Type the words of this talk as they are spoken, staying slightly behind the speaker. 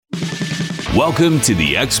Welcome to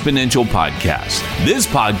the Exponential Podcast. This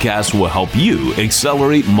podcast will help you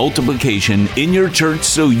accelerate multiplication in your church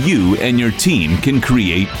so you and your team can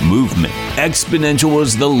create movement. Exponential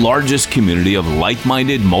is the largest community of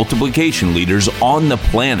like-minded multiplication leaders on the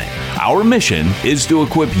planet. Our mission is to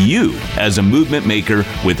equip you as a movement maker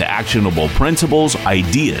with actionable principles,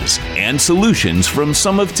 ideas, and solutions from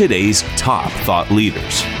some of today's top thought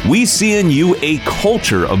leaders. We see in you a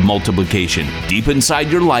culture of multiplication deep inside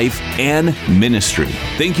your life and ministry.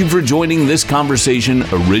 Thank you for joining this conversation,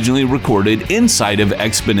 originally recorded inside of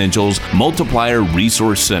Exponential's Multiplier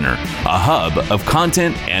Resource Center, a hub of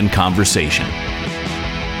content and conversation.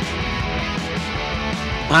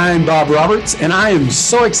 I'm Bob Roberts, and I am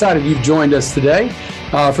so excited you've joined us today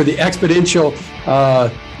for the Exponential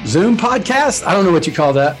Zoom podcast. I don't know what you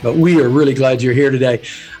call that, but we are really glad you're here today.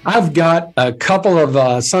 I've got a couple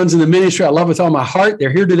of sons in the ministry I love with all my heart. They're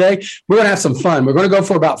here today. We're going to have some fun. We're going to go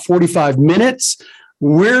for about 45 minutes.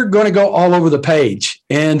 We're going to go all over the page.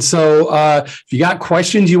 And so if you got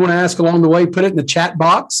questions you want to ask along the way, put it in the chat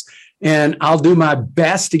box, and I'll do my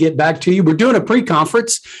best to get back to you. We're doing a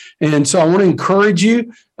pre-conference, and so I want to encourage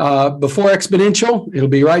you before Exponential. It'll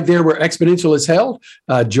be right there where Exponential is held.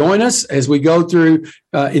 Join us as we go through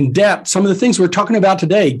in depth some of the things we're talking about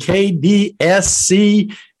today,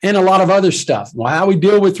 KDSC, and a lot of other stuff. Well, how we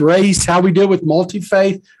deal with race, how we deal with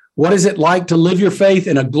multi-faith, what is it like to live your faith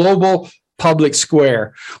in a global public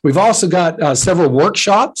square. We've also got several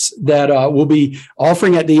workshops that we'll be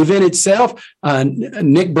offering at the event itself.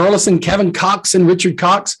 Nick Burleson, Kevin Cox, and Richard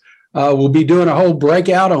Cox will be doing a whole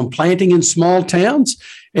breakout on planting in small towns.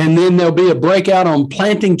 And then there'll be a breakout on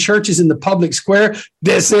planting churches in the public square.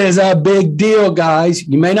 This is a big deal, guys.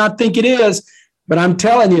 You may not think it is, but I'm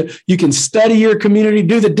telling you, you can study your community,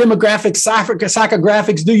 do the demographics,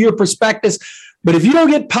 psychographics, do your prospectus. But if you don't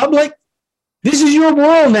get public, this is your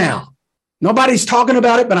world now. Nobody's talking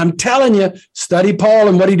about it, but I'm telling you, study Paul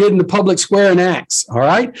and what he did in the public square in Acts. All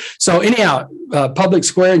right. So anyhow, public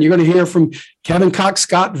square, and you're going to hear from Kevin Cox,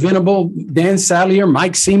 Scott Venable, Dan Sadlier,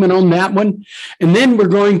 Mike Seaman on that one. And then we're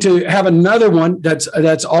going to have another one that's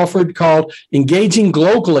offered called Engaging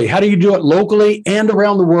Globally. How do you do it locally and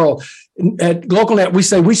around the world? At GlocalNet, we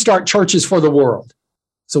say we start churches for the world.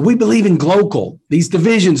 So we believe in global. These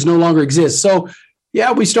divisions no longer exist. So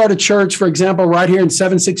yeah, we start a church, for example, right here in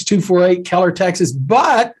 76248 Keller, Texas,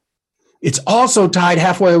 but it's also tied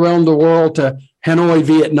halfway around the world to Hanoi,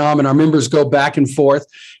 Vietnam, and our members go back and forth.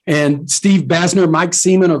 And Steve Basner, Mike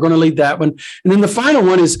Seaman are going to lead that one. And then the final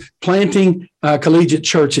one is planting collegiate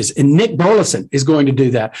churches, and Nick Burleson is going to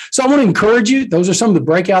do that. So I want to encourage you. Those are some of the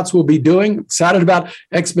breakouts we'll be doing. Excited about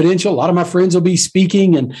Exponential. A lot of my friends will be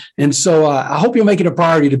speaking, and so I hope you'll make it a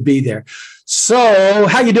priority to be there. So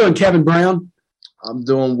how you doing, Kevin Brown? I'm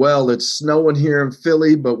doing well. It's snowing here in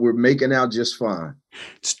Philly, but we're making out just fine.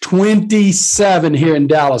 It's 27 here in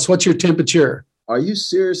Dallas. What's your temperature? Are you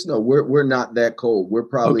serious? No, we're not that cold. We're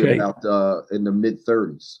probably about in the mid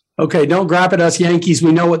 30s. Okay, don't gripe at us Yankees.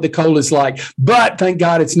 We know what the cold is like. But thank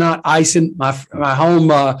God it's not icing. My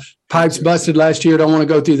home pipes busted last year. Don't want to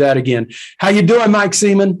go through that again. How you doing, Mike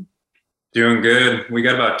Seaman? Doing good. We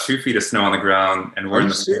got about 2 feet of snow on the ground, and we're in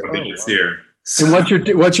the single digits here. And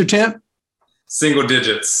what's your temp? Single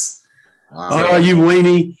digits. Wow. Oh, you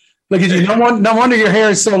weenie. Look at you. No wonder your hair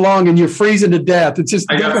is so long and you're freezing to death. It's just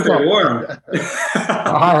difficult. I got to stay warm.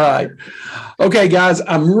 All right. Okay, guys,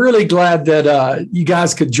 I'm really glad that you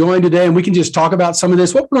guys could join today and we can just talk about some of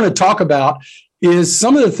this. What we're going to talk about is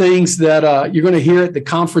some of the things that you're going to hear at the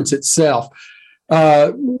conference itself.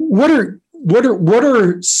 What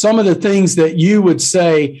are some of the things that you would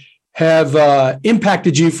say have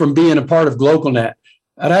impacted you from being a part of GlocalNet?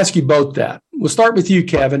 I'd ask you both that. We'll start with you,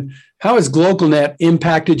 Kevin. How has GlocalNet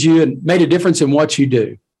impacted you and made a difference in what you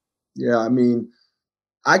do? Yeah, I mean,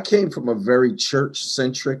 I came from a very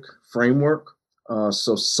church-centric framework.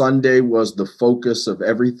 So Sunday was the focus of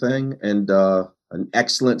everything, and an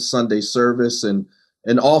excellent Sunday service. And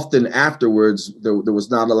often afterwards, there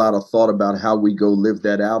was not a lot of thought about how we go live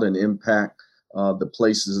that out and impact the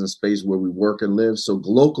places and space where we work and live. So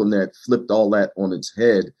GlocalNet flipped all that on its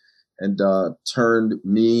head and turned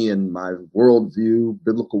me and my worldview,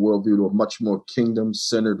 biblical worldview, to a much more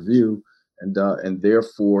kingdom-centered view, and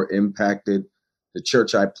therefore impacted the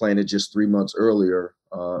church I planted just 3 months earlier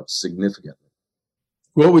significantly.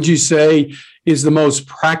 What would you say is the most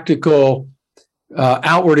practical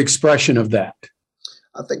outward expression of that?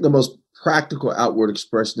 I think the most practical outward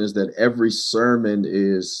expression is that every sermon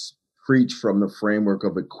is preached from the framework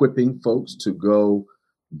of equipping folks to go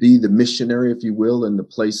be the missionary, if you will, in the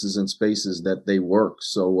places and spaces that they work.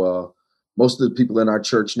 So most of the people in our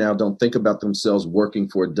church now don't think about themselves working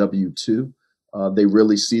for a W-2. they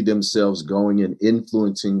really see themselves going and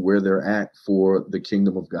influencing where they're at for the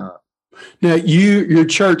kingdom of God. Now, your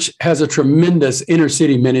church has a tremendous inner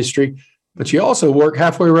city ministry, but you also work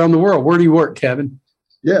halfway around the world. Where do you work, Kevin?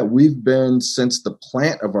 Yeah, we've been, since the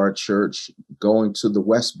plant of our church, going to the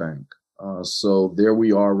West Bank. So there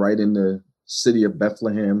we are, right in the city of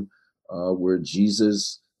Bethlehem, where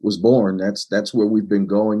Jesus was born. That's where we've been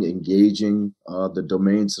going, engaging the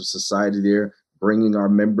domains of society there, bringing our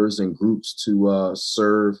members and groups to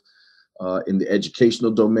serve in the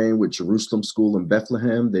educational domain with Jerusalem School in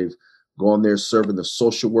Bethlehem. They've gone there serving the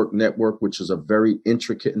social work network, which is a very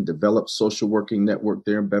intricate and developed social working network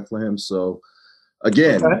there in Bethlehem. So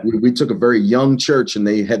again, we took a very young church and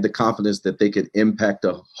they had the confidence that they could impact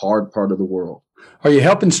a hard part of the world. Are you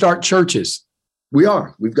helping start churches? We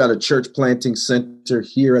are. We've got a church planting center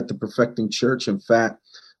here at the Perfecting Church. In fact,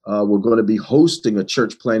 we're going to be hosting a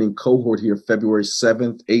church planting cohort here February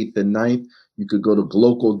 7th, 8th, and 9th. You could go to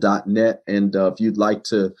glocal.net. And if you'd like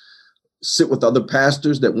to sit with other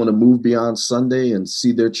pastors that want to move beyond Sunday and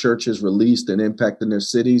see their churches released and impact in their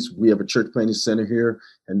cities, we have a church planting center here.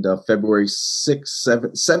 And February 6th,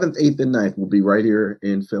 7th, 8th, and 9th will be right here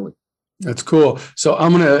in Philly. That's cool. So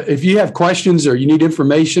if you have questions or you need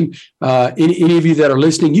information, any of you that are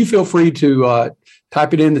listening, you feel free to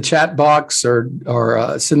type it in the chat box or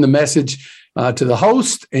send the message to the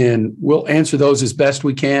host, and we'll answer those as best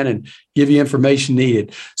we can and give you information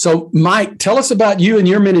needed. So, Mike, tell us about you and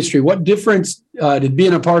your ministry. What difference did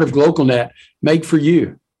being a part of GlocalNet make for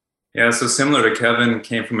you? Yeah, so similar to Kevin,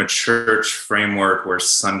 came from a church framework where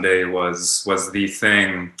Sunday was the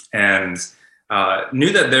thing, and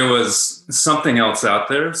knew that there was something else out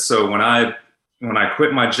there. So when I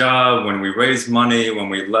quit my job, when we raised money, when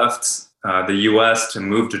we left the U.S. to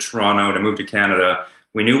move to Toronto, to move to Canada,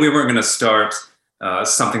 we knew we weren't going to start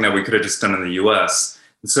something that we could have just done in the U.S.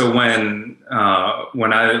 And so when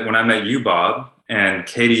I met you, Bob, and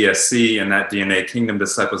KDSC and that DNA Kingdom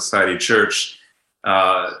Disciple Society Church,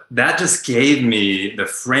 that just gave me the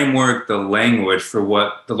framework, the language for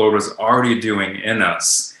what the Lord was already doing in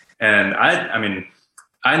us. And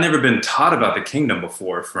I'd never been taught about the kingdom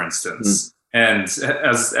before, for instance. And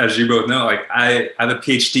as you both know, like I have a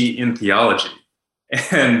PhD in theology,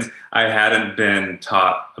 and I hadn't been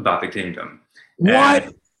taught about the kingdom. What?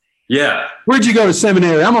 And, yeah. Where'd you go to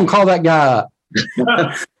seminary? I'm going to call that guy up.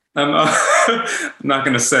 I'm not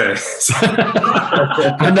going to say.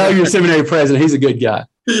 I know you're seminary president. He's a good guy.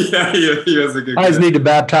 Yeah, he is a good guy. I just need to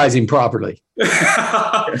baptize him properly. So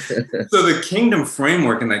the kingdom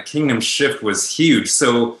framework and that kingdom shift was huge.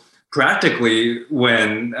 So practically,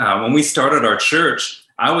 when we started our church,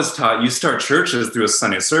 I was taught you start churches through a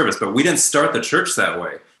Sunday service, but we didn't start the church that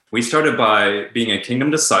way. We started by being a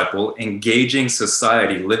kingdom disciple, engaging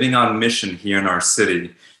society, living on mission here in our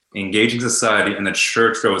city, engaging society, and the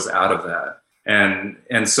church rose out of that.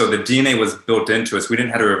 And so the DNA was built into us. We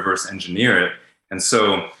didn't have to reverse engineer it. And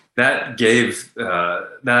so that gave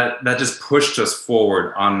that just pushed us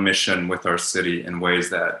forward on mission with our city in ways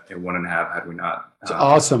that it wouldn't have had we not. It's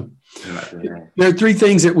awesome. There are three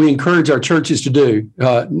things that we encourage our churches to do.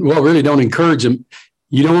 Really don't encourage them.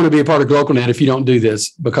 You don't want to be a part of GlocalNet if you don't do this,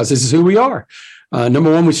 because this is who we are.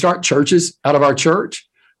 Number one, we start churches out of our church.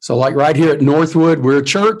 So like right here at Northwood, we're a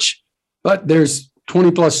church, but there's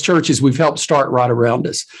 20 plus churches we've helped start right around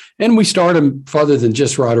us. And we start them farther than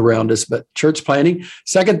just right around us, but church planting.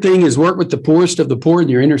 Second thing is work with the poorest of the poor in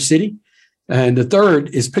your inner city. And the third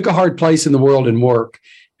is pick a hard place in the world and work.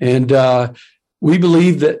 And we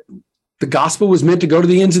believe that the gospel was meant to go to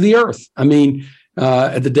the ends of the earth. I mean,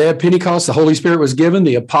 at the day of Pentecost, the Holy Spirit was given.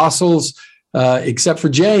 The apostles, except for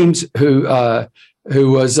James,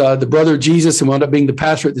 who was the brother of Jesus and wound up being the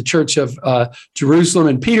pastor at the church of Jerusalem,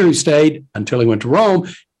 and Peter, who stayed until he went to Rome.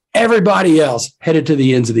 Everybody else headed to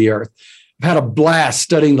the ends of the earth. I've had a blast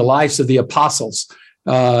studying the lives of the apostles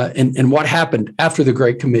and what happened after the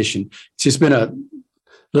Great Commission. It's just been a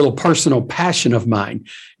little personal passion of mine,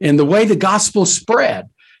 and the way the gospel spread.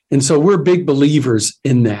 And so we're big believers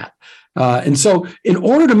in that. And so in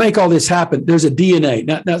order to make all this happen, there's a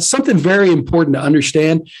DNA. Now something very important to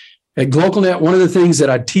understand. At GlocalNet, one of the things that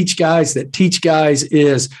I teach guys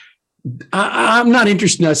is I'm not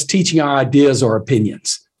interested in us teaching our ideas or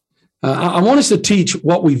opinions. I want us to teach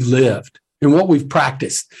what we've lived and what we've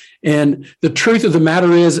practiced. And the truth of the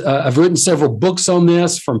matter is, I've written several books on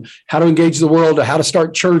this, from how to engage the world to how to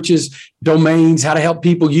start churches, domains, how to help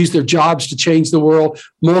people use their jobs to change the world,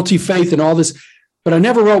 multi-faith and all this. But I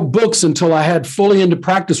never wrote books until I had fully into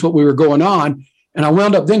practice what we were going on. And I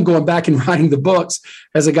wound up then going back and writing the books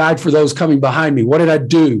as a guide for those coming behind me. What did I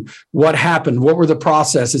do? What happened? What were the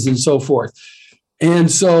processes and so forth? And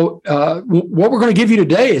so what we're going to give you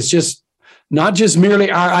today is just not just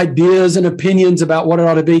merely our ideas and opinions about what it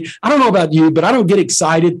ought to be. I don't know about you, but I don't get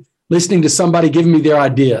excited listening to somebody giving me their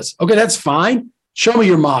ideas. Okay, that's fine. Show me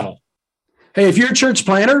your model. Hey, if you're a church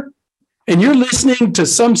planner and you're listening to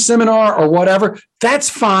some seminar or whatever, that's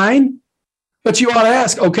fine. But you ought to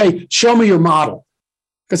ask, okay, show me your model.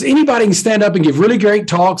 Because anybody can stand up and give really great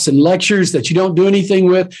talks and lectures that you don't do anything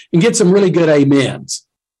with and get some really good amens,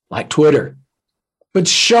 like Twitter. But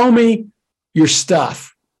show me your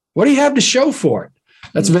stuff. What do you have to show for it?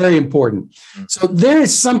 That's very important. So there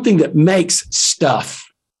is something that makes stuff.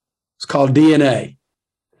 It's called DNA.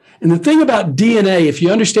 And the thing about DNA, if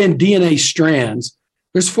you understand DNA strands,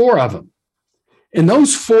 there's 4 of them. And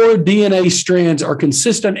those 4 DNA strands are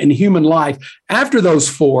consistent in human life. After those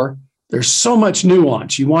 4, there's so much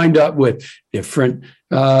nuance. You wind up with different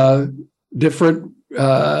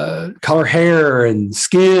color hair and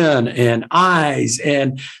skin and eyes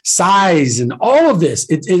and size and all of this.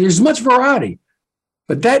 There's much variety.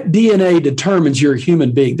 But that DNA determines you're a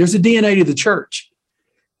human being. There's a DNA to the church.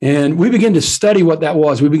 And we begin to study what that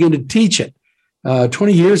was. We begin to teach it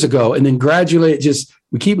 20 years ago. And then gradually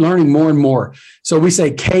we keep learning more and more. So we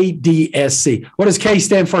say KDSC. What does K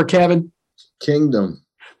stand for, Kevin? Kingdom.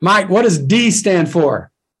 Mike, what does D stand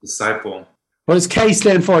for? Disciple. What does K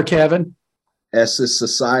stand for, Kevin? S is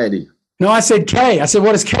society. No, I said K. I said,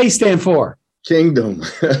 what does K stand for? Kingdom.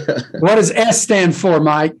 What does S stand for,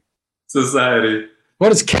 Mike? Society. What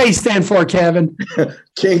does K stand for, Kevin?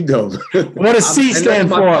 Kingdom. What does C stand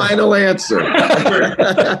for? My final answer.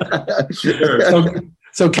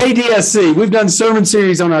 So KDSC, we've done sermon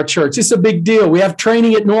series on our church. It's a big deal. We have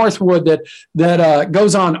training at Northwood that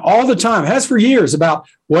goes on all the time, has for years, about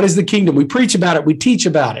what is the kingdom. We preach about it. We teach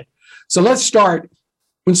about it. So let's start.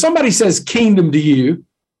 When somebody says kingdom to you,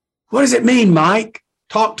 what does it mean, Mike?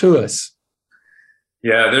 Talk to us.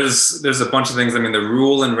 Yeah, there's a bunch of things. I mean, the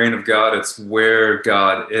rule and reign of God, it's where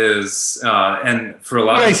God is. And for a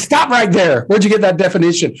lot Okay, stop right there. Where'd you get that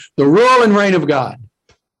definition? The rule and reign of God.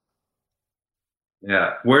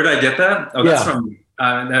 Yeah. Where did I get that? Oh, that's from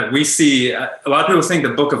that we see. A lot of people think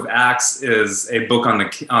the book of Acts is a book on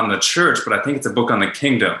the church, but I think it's a book on the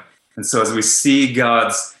kingdom. And so as we see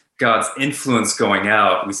God's influence going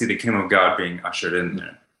out, we see the kingdom of God being ushered in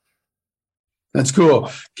there. That's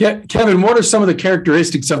cool. Kevin, what are some of the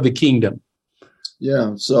characteristics of the kingdom?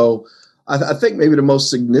 Yeah. So I think maybe the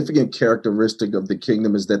most significant characteristic of the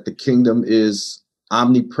kingdom is that the kingdom is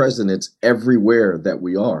omnipresent. It's everywhere that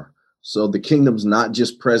we are. So the kingdom's not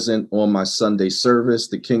just present on my Sunday service.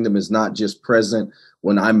 The kingdom is not just present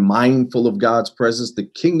when I'm mindful of God's presence. The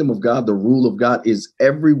kingdom of God, the rule of God, is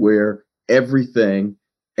everywhere, everything.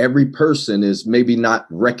 Every person is maybe not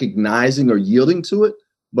recognizing or yielding to it,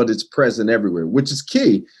 but it's present everywhere, which is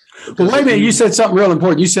key. Well, wait a minute. You said something real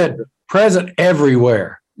important. You said present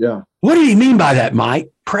everywhere. Yeah. What do you mean by that, Mike?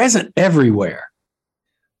 Present everywhere.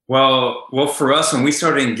 Well, for us, when we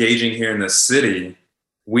started engaging here in the city,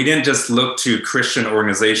 we didn't just look to Christian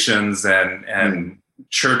organizations and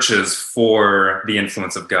churches for the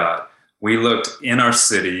influence of God. We looked in our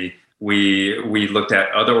city. We looked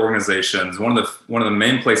at other organizations. One of the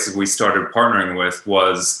main places we started partnering with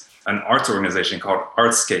was an arts organization called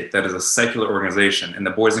Artscape. That is a secular organization, and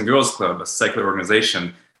the Boys and Girls Club, a secular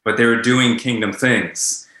organization, but they were doing kingdom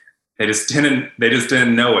things. They just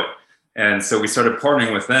didn't know it. And so we started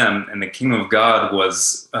partnering with them, and the kingdom of God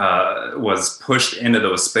was pushed into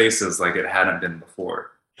those spaces like it hadn't been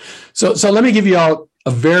before. So let me give you all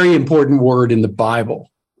a very important word in the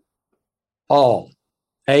Bible. All,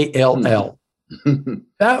 A-L-L.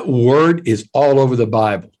 That word is all over the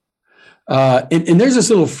Bible. And there's this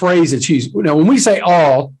little phrase that's used. Now, when we say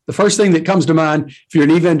all, the first thing that comes to mind, if you're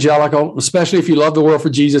an evangelical, especially if you love the world for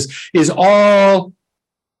Jesus, is all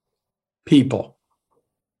people.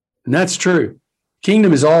 And that's true.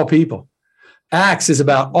 Kingdom is all people. Acts is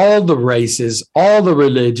about all the races, all the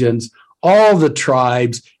religions, all the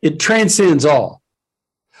tribes. It transcends all.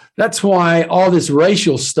 That's why all this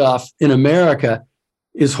racial stuff in America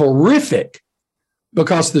is horrific,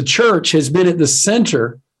 because the church has been at the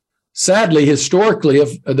center, sadly, historically,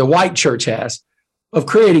 of the white church has, of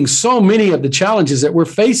creating so many of the challenges that we're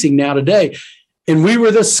facing now today. And we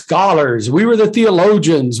were the scholars, we were the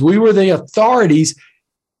theologians, we were the authorities,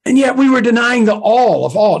 and yet we were denying the all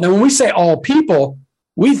of all. Now, when we say all people,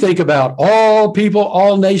 we think about all people,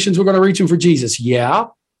 all nations, we're going to reach them for Jesus. Yeah,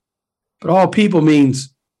 but all people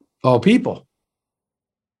means all people.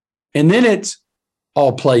 And then it's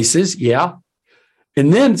all places, yeah.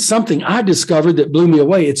 And then something I discovered that blew me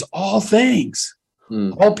away, it's all things.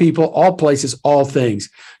 All people, all places, all things.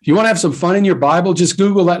 If you want to have some fun in your Bible, just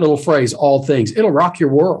Google that little phrase, all things. It'll rock your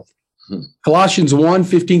world. Colossians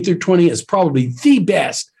 1:15-20 is probably the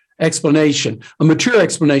best explanation, a mature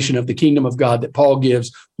explanation of the kingdom of God that Paul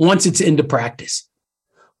gives once it's into practice.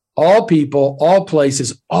 All people, all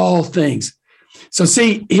places, all things. So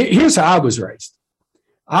see, here's how I was raised.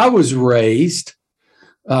 I'm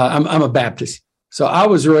a Baptist. So I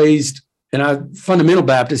was raised, and fundamental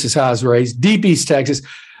Baptist is how I was raised, deep East Texas.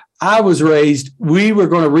 I was raised, we were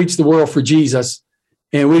going to reach the world for Jesus,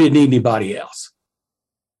 and we didn't need anybody else.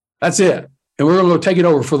 That's it. And we're going to go take it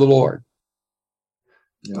over for the Lord.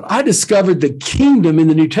 Yeah. But I discovered the kingdom in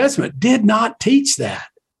the New Testament did not teach that.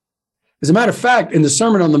 As a matter of fact, in the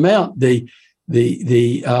Sermon on the Mount, the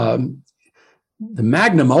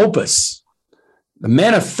magnum opus, the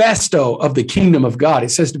manifesto of the kingdom of God, it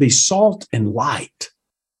says to be salt and light.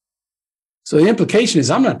 So the implication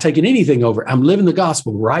is I'm not taking anything over. I'm living the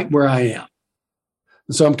gospel right where I am.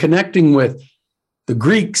 And so I'm connecting with the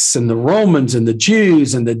Greeks and the Romans and the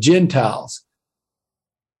Jews and the Gentiles.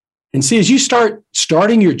 And see, as you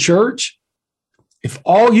starting your church, if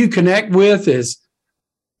all you connect with is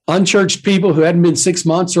unchurched people who hadn't been 6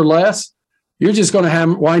 months or less, you're just going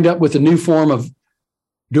to wind up with a new form of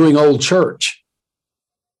doing old church.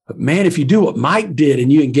 But man, if you do what Mike did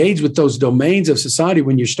and you engage with those domains of society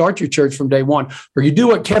when you start your church from day one, or you do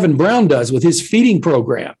what Kevin Brown does with his feeding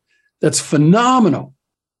program, that's phenomenal.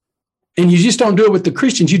 And you just don't do it with the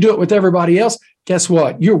Christians, you do it with everybody else. Guess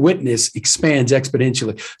what? Your witness expands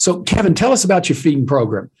exponentially. So Kevin, tell us about your feeding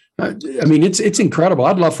program. I mean, it's incredible.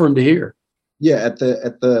 I'd love for him to hear. Yeah, at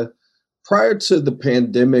the prior to the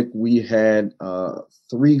pandemic, we had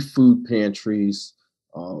 3 food pantries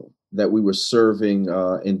that we were serving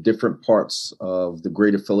in different parts of the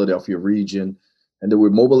greater Philadelphia region. And they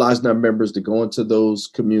were mobilizing our members to go into those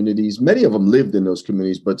communities. Many of them lived in those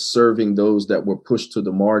communities, but serving those that were pushed to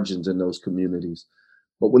the margins in those communities.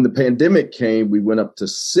 But when the pandemic came, we went up to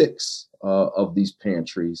 6 of these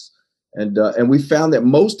pantries. And we found that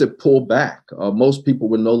most had pulled back. Most people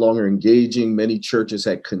were no longer engaging. Many churches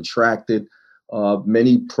had contracted.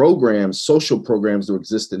 Many programs, social programs that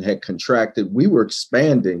existed had contracted. We were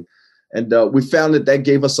expanding. And we found that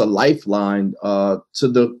gave us a lifeline to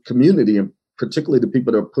the community, and particularly the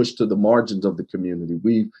people that are pushed to the margins of the community.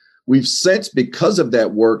 We've since, because of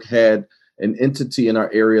that work, had an entity in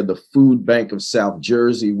our area, the Food Bank of South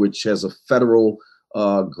Jersey, which has a federal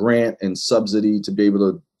grant and subsidy to be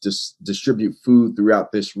able to distribute food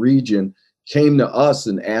throughout this region, came to us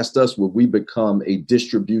and asked us would we become a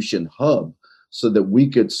distribution hub so that we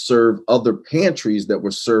could serve other pantries that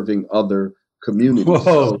were serving other communities. Whoa.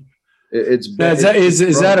 So is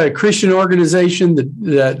that a Christian organization,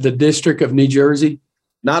 the District of New Jersey?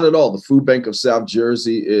 Not at all. The Food Bank of South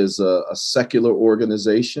Jersey is a secular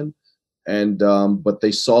organization. And but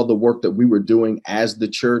they saw the work that we were doing as the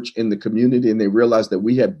church in the community, and they realized that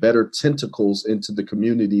we had better tentacles into the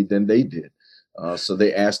community than they did. So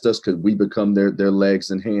they asked us, could we become their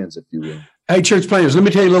legs and hands, if you will? Hey, church planners, let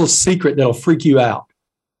me tell you a little secret that'll freak you out.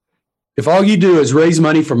 If all you do is raise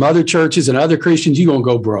money from other churches and other Christians, you're going to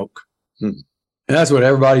go broke. And that's what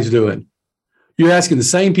everybody's doing. You're asking the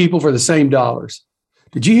same people for the same dollars.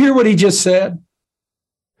 Did you hear what he just said?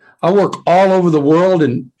 I work all over the world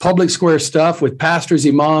in public square stuff with pastors,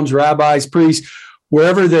 imams, rabbis, priests.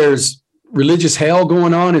 Wherever there's religious hell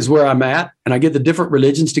going on is where I'm at, and I get the different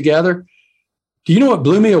religions together. Do you know what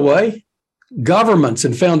blew me away? Governments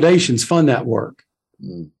and foundations fund that work.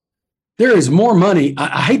 There is more money.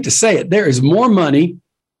 I hate to say it. There is more money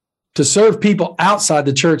to serve people outside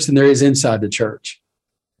the church than there is inside the church.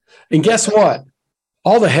 And guess what?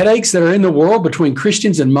 All the headaches that are in the world between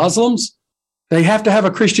Christians and Muslims, they have to have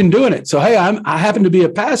a Christian doing it. So, hey, I happen to be a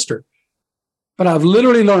pastor, but I've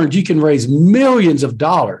literally learned you can raise millions of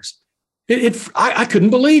dollars. I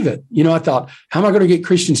couldn't believe it. You know, I thought, how am I going to get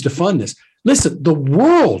Christians to fund this? Listen, the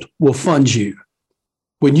world will fund you.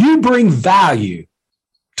 When you bring value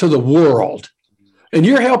to the world and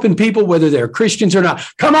you're helping people, whether they're Christians or not.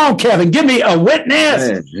 Come on, Kevin, give me a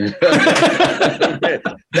witness. I've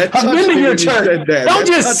been to your church. Don't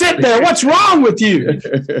just sit there. What's wrong with you?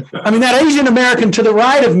 I mean, that Asian American to the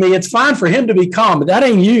right of me, it's fine for him to be calm, but that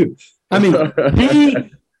ain't you. I mean,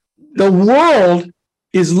 the world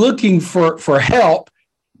is looking for help.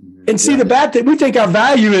 And see, the bad thing, we think our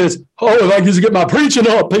value is, if I just get my preaching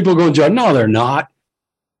up, people are going to judge. No, they're not.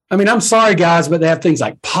 I mean, I'm sorry, guys, but they have things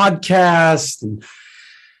like podcasts and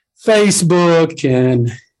Facebook,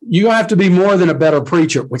 and you have to be more than a better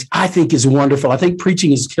preacher, which I think is wonderful. I think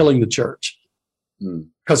preaching is killing the church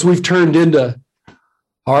because we've turned into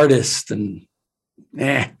artists, and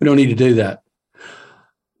we don't need to do that.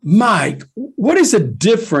 Mike, what is the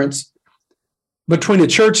difference between a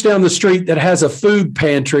church down the street that has a food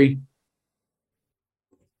pantry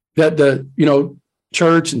that the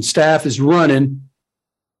church and staff is running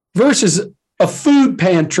versus a food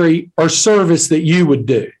pantry or service that you would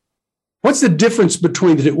do? What's the difference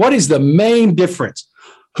between the two? What is the main difference?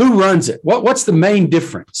 Who runs it? What's the main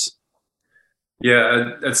difference?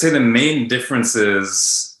 Yeah, I'd say the main difference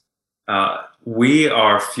is we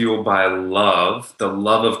are fueled by love, the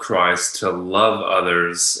love of Christ, to love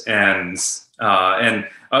others, and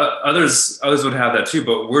others would have that too.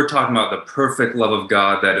 But we're talking about the perfect love of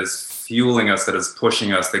God that is fueling us, that is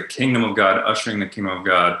pushing us, the kingdom of God, ushering the kingdom of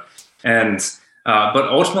God, and but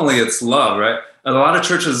ultimately it's love, right? A lot of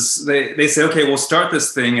churches they say, okay, we'll start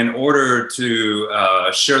this thing in order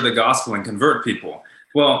to share the gospel and convert people.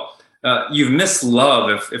 Well, you've missed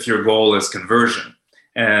love if your goal is conversion.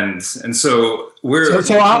 And so we're...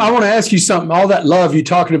 So I want to ask you something. All that love you're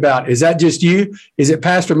talking about, is that just you? Is it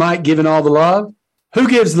Pastor Mike giving all the love? Who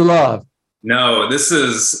gives the love? No, this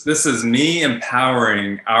is me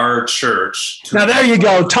empowering our church. Now, there you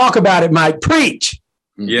go. Talk about it, Mike. Preach.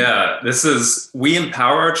 Yeah, we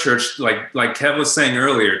empower our church, like Kev was saying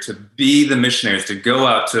earlier, to be the missionaries, to go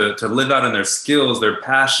out, to live out in their skills, their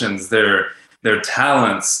passions, their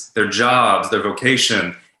talents, their jobs, their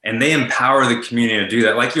vocation. And they empower the community to do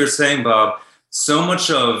that. Like you're saying, Bob, so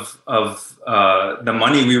much of the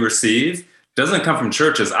money we receive doesn't come from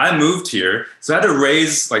churches. I moved here, so I had to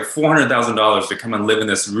raise like $400,000 to come and live in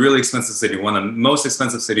this really expensive city, one of the most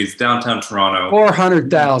expensive cities, downtown Toronto.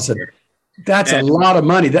 $400,000. That's a lot of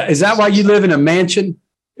money. Is that why you live in a mansion?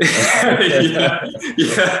 yeah.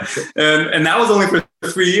 And that was only for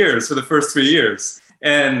 3 years, for the first 3 years.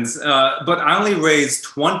 And but I only raised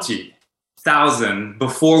 $20,000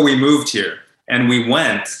 before we moved here, and we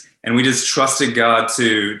went and we just trusted God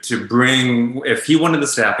to bring. If He wanted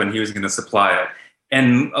this to happen, He was going to supply it.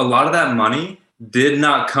 And a lot of that money did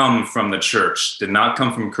not come from the church, did not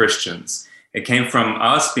come from Christians. It came from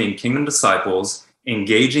us being kingdom disciples,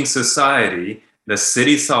 engaging society. The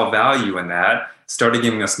city saw value in that, started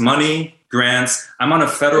giving us money, grants. I'm on a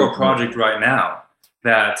federal project right now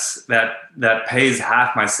that pays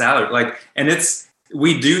half my salary.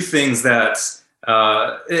 We do things that,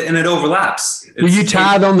 and it overlaps. Do you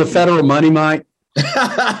tithe on the federal money, Mike?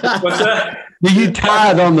 What's that? Do you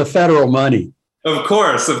tithe on the federal money? Of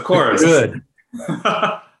course. Good.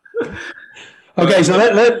 Okay, so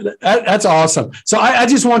that's awesome. So I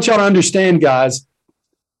just want y'all to understand, guys,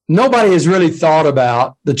 nobody has really thought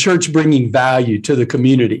about the church bringing value to the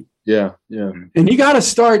community. Yeah. And you got to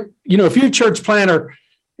start, if you're a church planner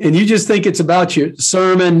and you just think it's about your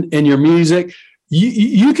sermon and your music,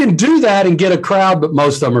 you can do that and get a crowd, but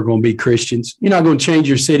most of them are going to be Christians. You're not going to change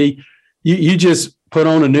your city. You just put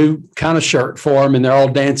on a new kind of shirt for them and they're all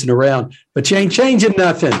dancing around, but you ain't changing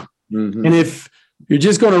nothing. Mm-hmm. And if you're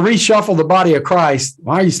just going to reshuffle the body of Christ,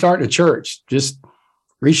 why are you starting a church? Just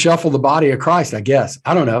reshuffle the body of Christ, I guess.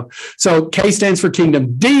 I don't know. So K stands for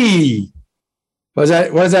kingdom. D, what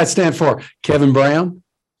does that stand for? Kevin Brown?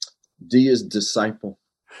 D is disciple.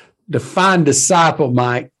 Define disciple,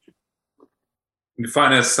 Mike.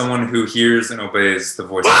 Define as someone who hears and obeys the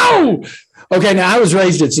voice. Whoa! Okay, now I was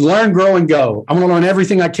raised, it's learn, grow, and go. I'm going to learn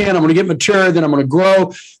everything I can. I'm going to get mature. Then I'm going to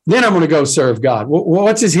grow. Then I'm going to go serve God.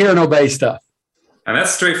 What's his hear and obey stuff? And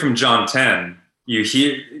that's straight from John 10.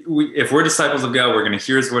 If we're disciples of God, we're going to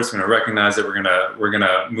hear His voice. We're going to recognize it. We're going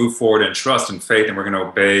to move forward in trust and faith, and we're going to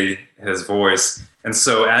obey His voice. And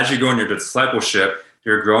so, as you go in your discipleship,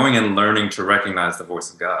 you're growing and learning to recognize the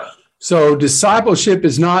voice of God. So, discipleship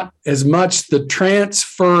is not as much the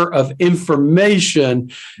transfer of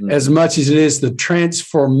information as much as it is the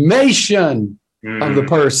transformation of the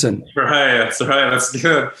person. That's right.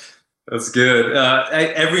 That's good.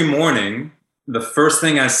 Every morning, the first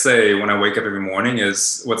thing I say when I wake up every morning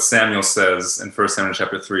is what Samuel says in 1 Samuel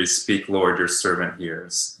chapter 3, "Speak, Lord, your servant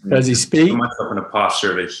hears." Does he speak? Put myself in a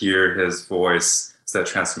posture to hear His voice so that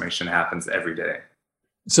transformation happens every day.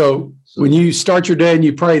 So when you start your day and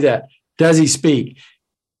you pray that, does he speak?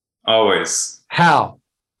 Always. How?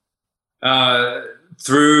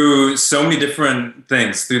 Through so many different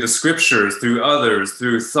things, through the scriptures, through others,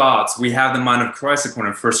 through thoughts. We have the mind of Christ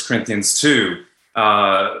according to 1 Corinthians 2.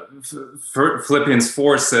 Philippians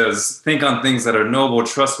 4 says, think on things that are noble,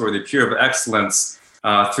 trustworthy, pure, of excellence,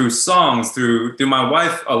 through songs, through my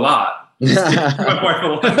wife a lot.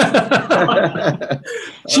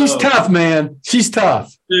 She's tough, man. She's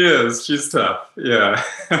tough. She is. She's tough. Yeah.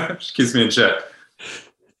 She keeps me in check.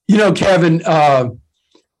 Kevin, I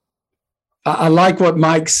like what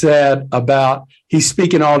Mike said about he's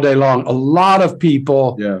speaking all day long. A lot of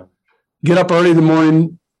people get up early in the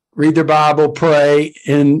morning, read their Bible, pray,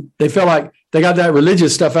 and they feel like they got that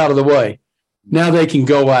religious stuff out of the way. Now they can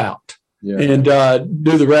go out and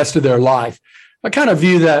do the rest of their life. I kind of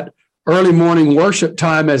view that early morning worship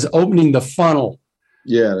time as opening the funnel,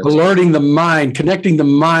 alerting the mind, connecting the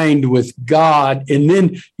mind with God, and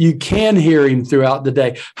then you can hear him throughout the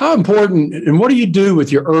day. How important, and what do you do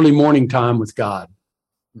with your early morning time with God?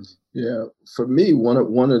 Yeah, for me, one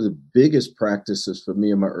of the biggest practices for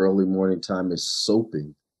me in my early morning time is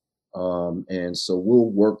soaping. And so we'll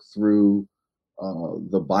work through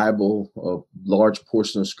the Bible, a large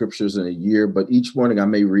portion of scriptures in a year, but each morning I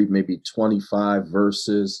may read maybe 25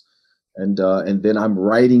 verses. And then I'm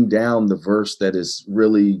writing down the verse that is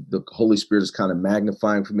really the Holy Spirit is kind of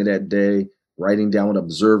magnifying for me that day, writing down what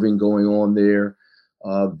observing going on there,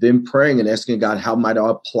 then praying and asking God, how might I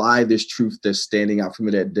apply this truth that's standing out for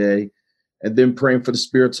me that day? And then praying for the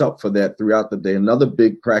Spirit's help for that throughout the day. Another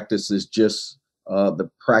big practice is just the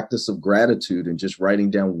practice of gratitude and just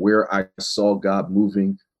writing down where I saw God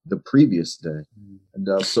moving the previous day.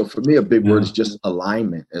 And so for me, a big word is just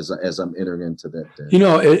alignment as I'm entering into that day. You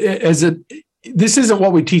know, this isn't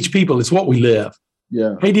what we teach people, it's what we live.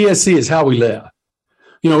 Yeah. ADSC is how we live.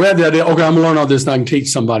 You know, we have the idea, okay, I'm gonna learn all this and I can teach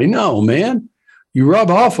somebody. No, man, you rub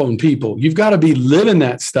off on people. You've got to be living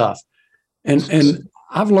that stuff. And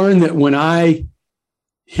I've learned that when I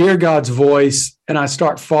hear God's voice and I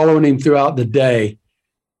start following him throughout the day,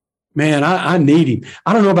 man, I need him.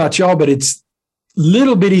 I don't know about y'all, but it's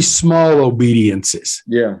little bitty small obediences.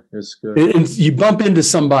 Yeah, it's good. And you bump into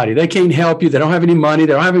somebody. They can't help you. They don't have any money.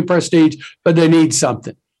 They don't have any prestige, but they need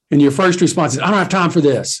something. And your first response is, I don't have time for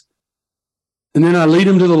this. And then I lead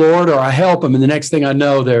them to the Lord or I help them. And the next thing I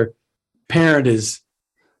know, their parent is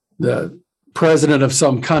the president of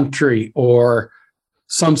some country or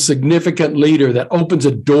some significant leader that opens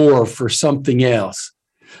a door for something else.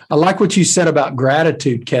 I like what you said about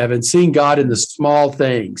gratitude, Kevin, seeing God in the small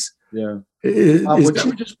things. Yeah. What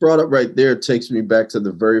you just brought up right there takes me back to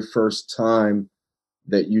the very first time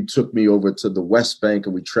that you took me over to the West Bank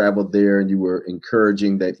and we traveled there, and you were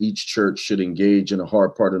encouraging that each church should engage in a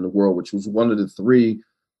hard part of the world, which was one of the 3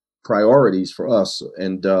 priorities for us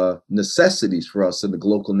and necessities for us in the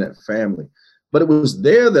Global Net family. But it was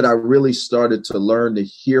there that I really started to learn to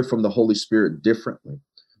hear from the Holy Spirit differently.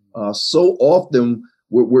 So often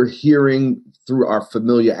we're hearing through our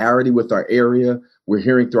familiarity with our area. We're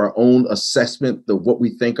hearing through our own assessment of what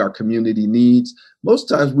we think our community needs. Most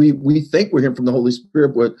times we think we're hearing from the Holy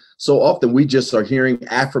Spirit, but so often we just are hearing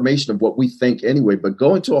affirmation of what we think anyway. But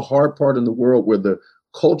going to a hard part in the world where the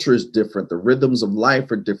culture is different, the rhythms of life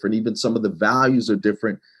are different, even some of the values are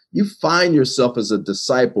different, you find yourself as a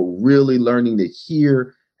disciple really learning to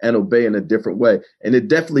hear and obey in a different way. And it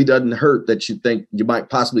definitely doesn't hurt that you think you might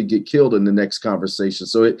possibly get killed in the next conversation.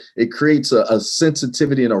 So it creates a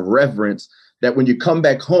sensitivity and a reverence that when you come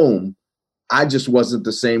back home, I just wasn't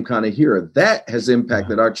the same kind of hearer. That has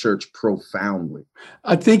impacted our church profoundly.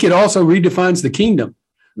 I think it also redefines the kingdom.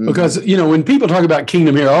 Because, you know, when people talk about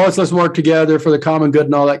kingdom here, let's work together for the common good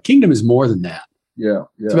and all that. Kingdom is more than that. Yeah.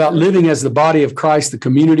 It's about living as the body of Christ, the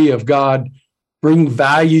community of God, bring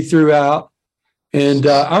value throughout. And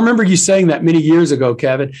I remember you saying that many years ago,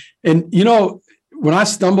 Kevin. And, you know, when I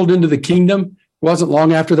stumbled into the kingdom, it wasn't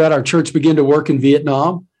long after that, our church began to work in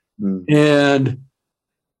Vietnam. And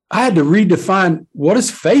I had to redefine, what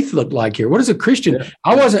does faith look like here? What is a Christian? Yeah.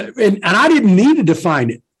 I wasn't, and I didn't need to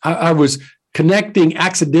define it. I was connecting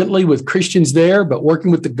accidentally with Christians there, but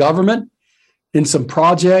working with the government in some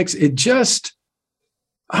projects. It just,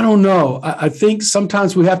 I don't know. I think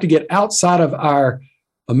sometimes we have to get outside of our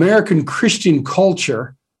American Christian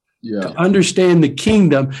culture to understand the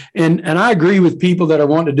kingdom. And I agree with people that are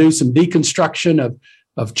wanting to do some deconstruction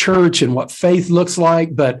of church and what faith looks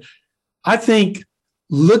like. But I think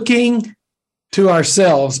looking to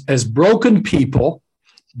ourselves as broken people,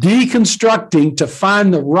 deconstructing to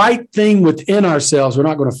find the right thing within ourselves, we're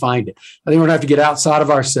not going to find it. I think we're going to have to get outside of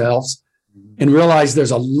ourselves and realize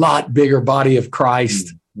there's a lot bigger body of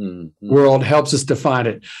Christ. World helps us define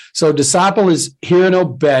it. So disciple is hear and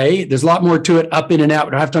obey. There's a lot more to it, up, in, and out.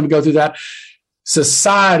 We don't have time to go through that.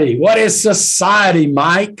 Society. What is society,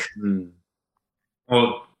 Mike?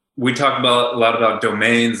 Well, we talk a lot about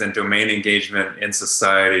domains and domain engagement in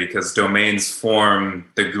society, because domains form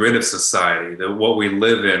the grid of society, what we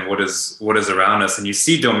live in, what is around us. And you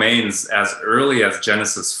see domains as early as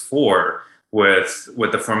Genesis 4 with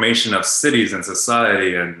the formation of cities and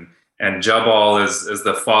society. And Jabal is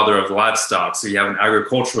the father of livestock. So you have an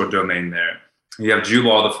agricultural domain there. You have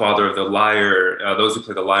Jubal, the father of the lyre, those who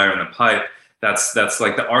play the lyre and the pipe. That's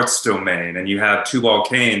like the arts domain. And you have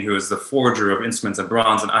Tubal-Cain, who is the forger of instruments of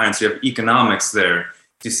bronze and iron. So you have economics there.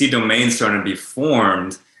 you see domains starting to be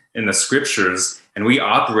formed in the scriptures, and we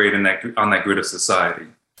operate on that grid of society.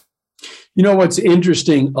 You know what's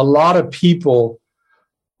interesting? A lot of people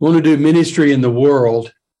want to do ministry in the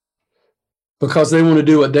world because they want to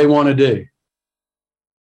do what they want to do.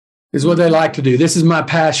 Is what they like to do. This is my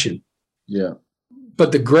passion. Yeah.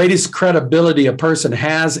 But the greatest credibility a person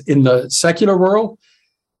has in the secular world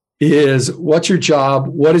is, what's your job?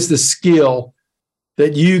 What is the skill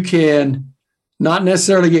that you can not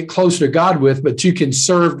necessarily get closer to God with, but you can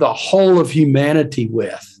serve the whole of humanity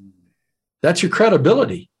with? That's your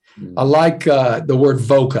credibility. I like the word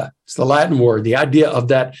voca. It's the Latin word, the idea of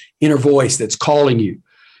that inner voice that's calling you.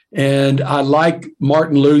 And I like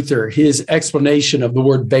Martin Luther, his explanation of the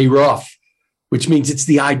word beiruf, which means it's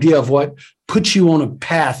the idea of what puts you on a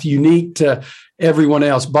path unique to everyone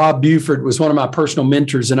else. Bob Buford was one of my personal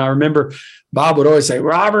mentors. And I remember Bob would always say,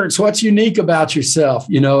 Roberts, what's unique about yourself?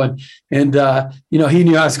 You know, and he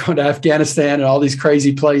knew I was going to Afghanistan and all these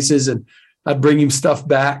crazy places, and I'd bring him stuff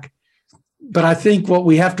back. But I think what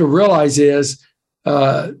we have to realize is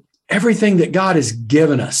everything that God has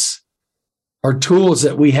given us are tools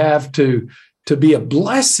that we have to be a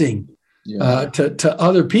blessing to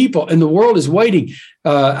other people. And the world is waiting.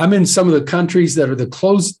 I'm in some of the countries that are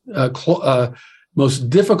the most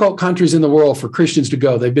difficult countries in the world for Christians to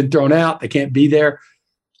go. They've been thrown out. They can't be there.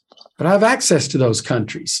 But I have access to those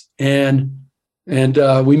countries. And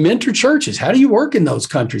we mentor churches. How do you work in those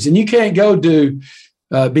countries? And you can't go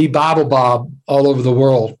be Bible Bob all over the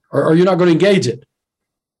world, or you're not going to engage it.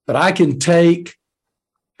 But I can take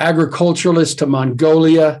agriculturalists to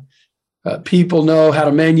Mongolia. People know how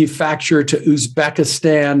to manufacture to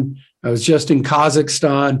Uzbekistan. I was just in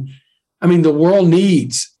Kazakhstan. I mean, the world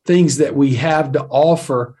needs things that we have to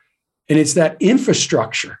offer, and it's that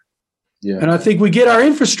infrastructure. Yeah. And I think we get our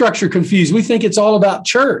infrastructure confused. We think it's all about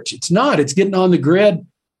church. It's not. It's getting on the grid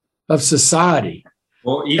of society.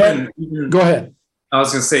 Well, go ahead. I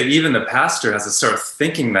was going to say, even the pastor has to start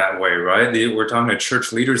thinking that way, right? We're talking to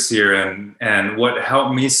church leaders here, and what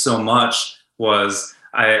helped me so much was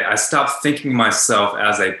I stopped thinking myself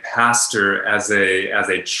as a pastor, as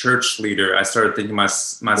a church leader. I started thinking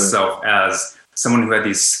myself as someone who had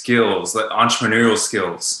these skills, like entrepreneurial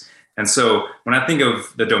skills. And so when I think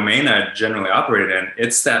of the domain I generally operate in,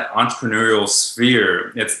 it's that entrepreneurial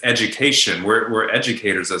sphere. It's education. We're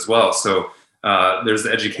educators as well. So there's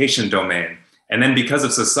the education domain. And then because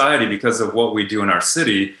of society, because of what we do in our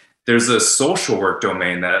city, there's a social work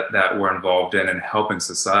domain that we're involved in helping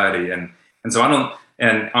society. And so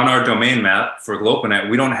and on our domain map for GlobalNet,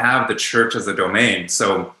 we don't have the church as a domain.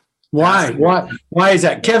 So why is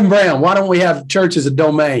that? Kevin Brown, why don't we have church as a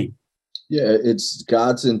domain? Yeah, it's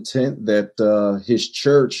God's intent that his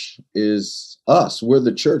church is us. We're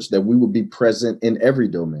the church, that we will be present in every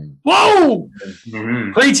domain. Whoa!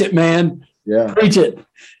 Mm-hmm. Preach it, man. Yeah. Preach it.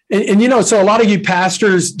 And so a lot of you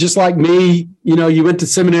pastors, just like me, you went to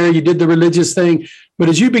seminary, you did the religious thing, but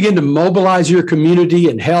as you begin to mobilize your community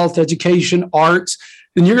in health, education, arts,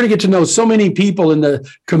 then you're going to get to know so many people in the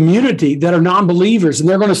community that are non-believers, and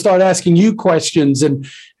they're going to start asking you questions, and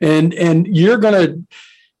you're going to,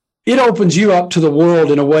 it opens you up to the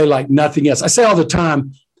world in a way like nothing else. I say all the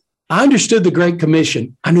time, I understood the Great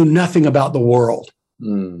Commission. I knew nothing about the world.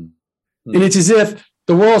 And it's as if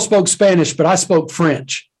the world spoke Spanish, but I spoke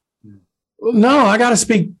French. Well, no, I got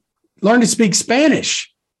to learn to speak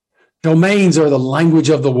Spanish. Domains are the language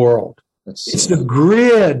of the world. It's the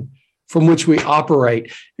grid from which we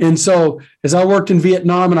operate. And so as I worked in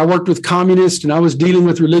Vietnam and I worked with communists and I was dealing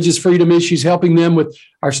with religious freedom issues, helping them with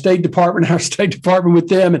our State Department with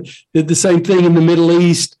them, and did the same thing in the Middle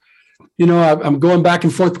East. I'm going back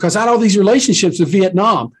and forth because I had all these relationships with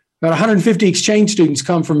Vietnam. About 150 exchange students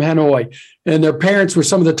come from Hanoi, and their parents were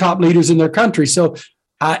some of the top leaders in their country. So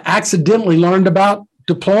I accidentally learned about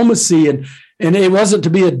diplomacy, and it wasn't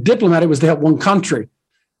to be a diplomat, it was to help one country.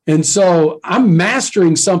 And so I'm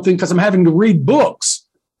mastering something because I'm having to read books.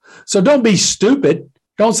 So don't be stupid.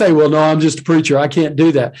 Don't say, well, no, I'm just a preacher. I can't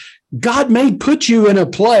do that. God may put you in a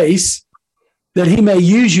place that he may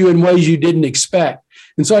use you in ways you didn't expect.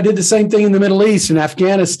 And so I did the same thing in the Middle East and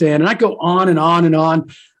Afghanistan, and I go on and on and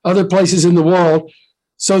on, other places in the world,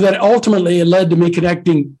 so that ultimately it led to me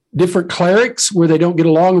connecting different clerics where they don't get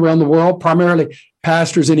along around the world, primarily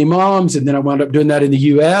pastors and imams. And then I wound up doing that in the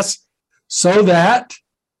U.S. so that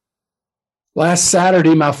last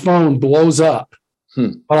Saturday, my phone blows up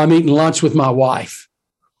while I'm eating lunch with my wife.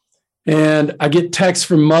 And I get texts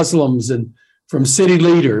from Muslims and from city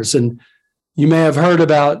leaders. And you may have heard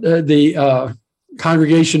about the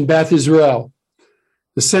congregation Beth Israel,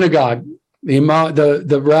 the synagogue.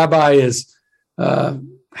 The rabbi is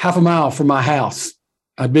half a mile from my house.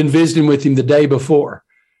 I'd been visiting with him the day before.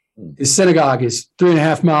 His synagogue is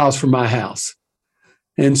 3.5 miles from my house.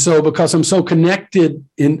 And so because I'm so connected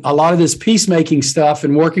in a lot of this peacemaking stuff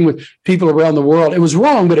and working with people around the world, it was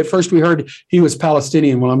wrong. But at first we heard he was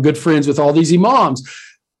Palestinian. Well, I'm good friends with all these imams.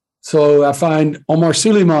 So I find Omar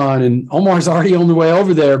Suleiman, and Omar's already on the way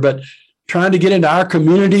over there, but trying to get into our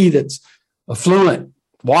community that's affluent,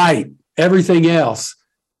 white, everything else.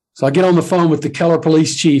 So I get on the phone with the Keller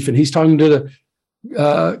police chief, and he's talking to the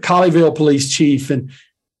Colleyville police chief, and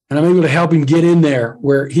I'm able to help him get in there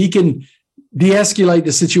where he can de-escalate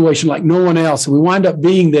the situation like no one else. And we wind up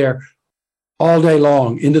being there all day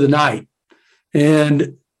long into the night.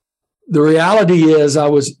 And the reality is I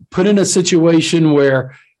was put in a situation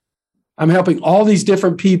where I'm helping all these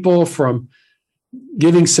different people, from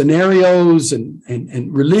giving scenarios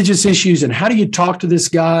and religious issues, and how do you talk to this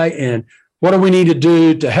guy, and what do we need to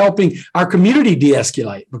do to helping our community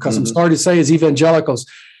de-escalate? Because I'm sorry to say, as evangelicals,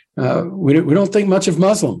 we don't think much of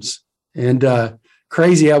Muslims, and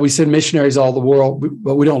crazy how we send missionaries all the world,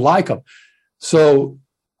 but we don't like them. So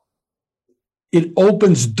it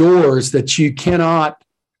opens doors that you cannot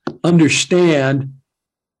understand,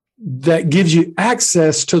 that gives you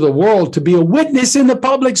access to the world to be a witness in the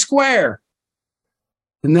public square.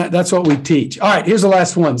 And that's what we teach. All right, here's the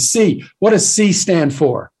last one. C. What does C stand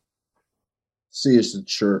for? C is the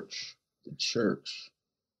church,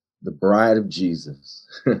 the bride of Jesus.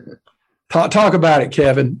 Talk about it,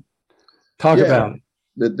 Kevin. Talk about it.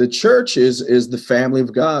 The church is the family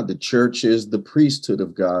of God. The church is the priesthood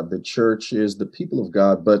of God. The church is the people of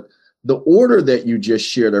God. But the order that you just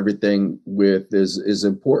shared everything with is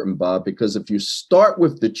important, Bob, because if you start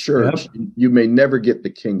with the church, you may never get the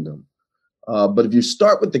kingdom. But if you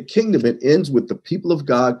start with the kingdom, it ends with the people of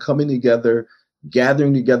God coming together,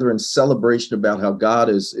 gathering together in celebration about how God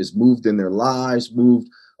is moved in their lives, moved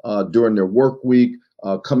during their work week,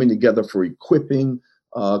 coming together for equipping,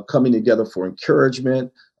 coming together for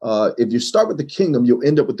encouragement. If you start with the kingdom, you'll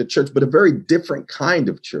end up with the church, but a very different kind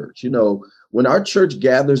of church. You know, when our church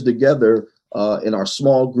gathers together in our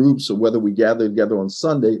small groups, or whether we gather together on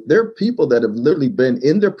Sunday, there are people that have literally been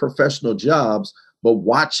in their professional jobs, but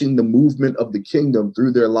watching the movement of the kingdom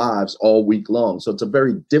through their lives all week long. So it's a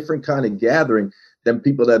very different kind of gathering than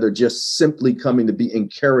people that are just simply coming to be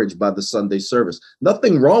encouraged by the Sunday service.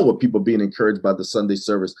 Nothing wrong with people being encouraged by the Sunday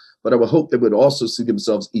service, but I would hope they would also see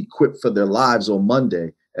themselves equipped for their lives on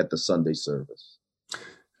Monday at the Sunday service.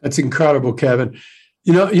 That's incredible, Kevin.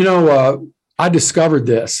 I discovered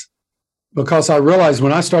this because I realized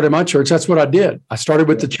when I started my church, that's what I did. I started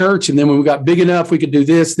with the church, and then when we got big enough, we could do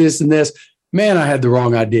this, this, and this. Man, I had the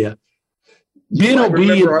wrong idea. Being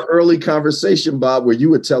obedient. Remember our early conversation, Bob, where you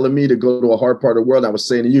were telling me to go to a hard part of the world. I was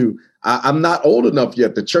saying to you, I'm not old enough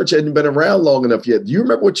yet. The church hadn't been around long enough yet. Do you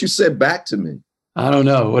remember what you said back to me? I don't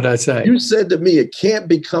know. What did I say? You said to me, it can't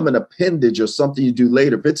become an appendage or something you do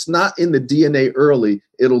later. If it's not in the DNA early,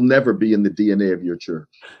 it'll never be in the DNA of your church.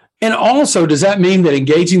 And also, does that mean that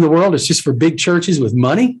engaging the world is just for big churches with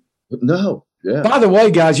money? No. Yeah. By the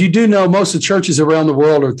way, guys, you do know most of the churches around the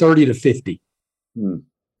world are 30 to 50.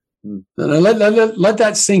 Let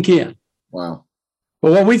that sink in. Wow.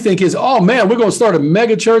 But what we think is, oh, man, we're going to start a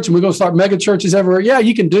mega church, and we're going to start mega churches everywhere. Yeah,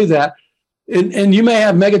 you can do that. And you may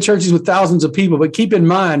have mega churches with thousands of people, but keep in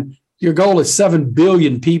mind, your goal is 7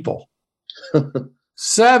 billion people.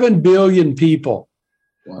 7 billion people.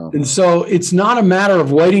 Wow. And so it's not a matter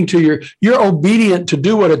of waiting till you're obedient to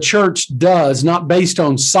do what a church does, not based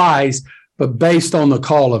on size, but based on the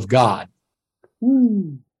call of God.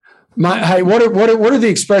 Hey, what are the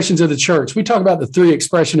expressions of the church? We talk about the 3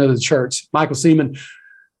 expressions of the church. Michael Seaman,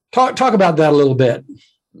 talk about that a little bit.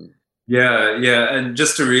 Yeah. And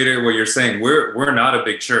just to reiterate what you're saying, we're not a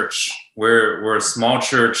big church. We're a small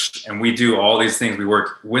church, and we do all these things. We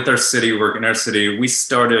work with our city, work in our city. We've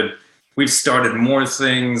started more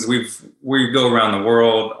things. We go around the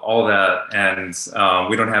world, all that, and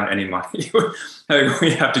we don't have any money.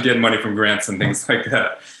 We have to get money from grants and things like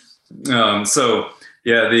that.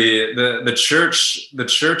 The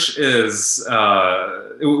church is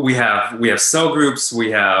we have cell groups.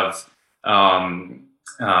 We have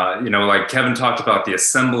like Kevin talked about the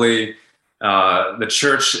assembly. The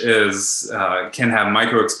church can have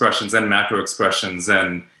micro expressions and macro expressions,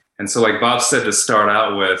 and so like Bob said to start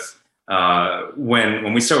out with.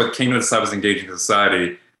 When we start with Kingdom Disciples Engaging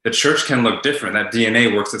Society, the church can look different. That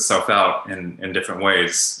DNA works itself out in different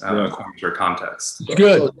ways according to your context.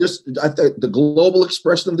 Good. So I think the global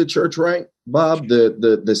expression of the church, right, Bob?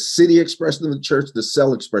 The city expression of the church, the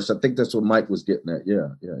cell expression. I think that's what Mike was getting at. Yeah.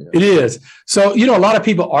 It is. So, a lot of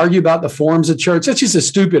people argue about the forms of church. That's just a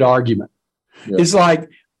stupid argument. Yeah. It's like,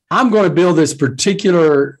 I'm going to build this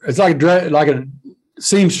particular, it's like a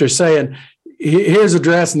seamstress saying, here's a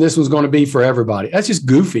dress and this one's going to be for everybody. That's just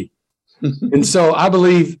goofy. And so I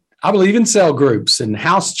believe in cell groups and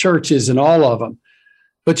house churches and all of them.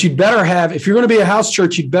 But you'd better have, if you're going to be a house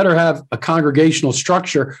church, you'd better have a congregational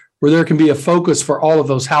structure where there can be a focus for all of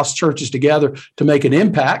those house churches together to make an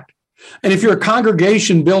impact. And if you're a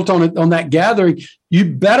congregation built on that gathering, you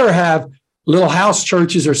better have little house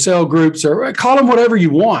churches or cell groups, or call them whatever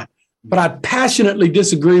you want. But I passionately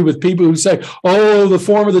disagree with people who say, oh, the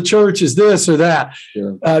form of the church is this or that.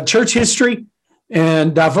 Yeah. Church history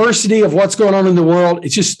and diversity of what's going on in the world,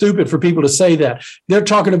 it's just stupid for people to say that. They're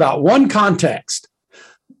talking about one context.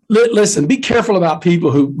 Listen, be careful about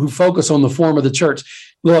people who focus on the form of the church.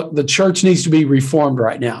 Look, the church needs to be reformed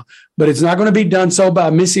right now, but it's not going to be done so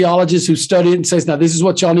by missiologists who study it and says, now, this is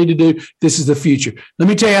what y'all need to do. This is the future. Let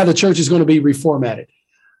me tell you how the church is going to be reformatted.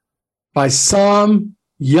 By some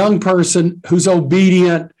young person who's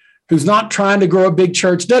obedient, who's not trying to grow a big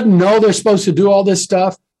church, doesn't know they're supposed to do all this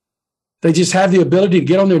stuff. They just have the ability to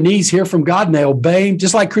get on their knees, hear from God, and they obey him,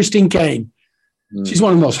 just like Christine Caine. She's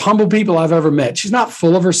one of the most humble people I've ever met. She's not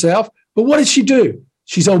full of herself, but what does she do?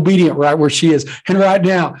 She's obedient right where she is. And right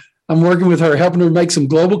now, I'm working with her, helping her make some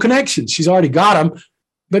global connections. She's already got them,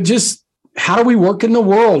 but just how do we work in the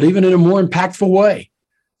world, even in a more impactful way?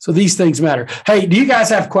 So these things matter. Hey, do you guys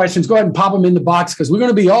have questions? Go ahead and pop them in the box because we're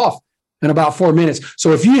going to be off in about 4 minutes.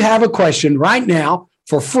 So if you have a question right now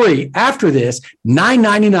for free after this,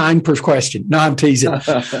 $9.99 per question. No, I'm teasing.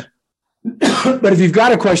 But if you've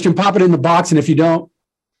got a question, pop it in the box. And if you don't,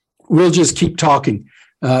 we'll just keep talking.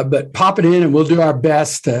 But pop it in and we'll do our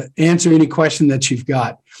best to answer any question that you've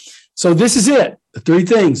got. So this is it. The 3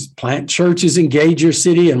 things: plant churches, engage your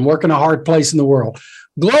city, and work in a hard place in the world.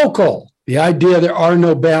 Glocal, the idea there are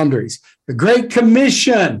no boundaries. The Great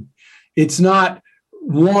Commission, it's not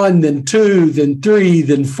 1, then 2, then 3,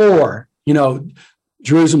 then 4.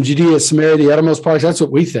 Jerusalem, Judea, Samaria, the uttermost parts. That's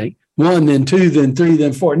what we think. 1, then 2, then 3,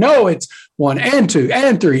 then 4. No, it's 1 and 2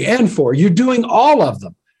 and 3 and 4. You're doing all of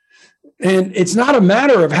them. And it's not a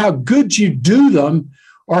matter of how good you do them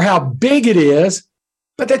or how big it is,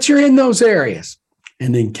 but that you're in those areas.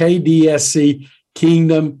 And then KDSC,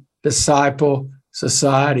 Kingdom, Disciple,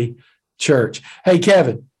 Society, Church. Hey,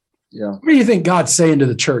 Kevin. Yeah. What do you think God's saying to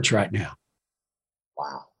the church right now?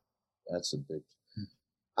 Wow. That's a big.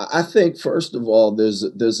 I think, first of all,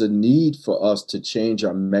 there's a need for us to change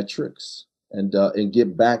our metrics and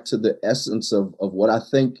get back to the essence of what I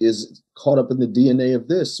think is caught up in the DNA of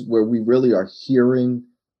this, where we really are hearing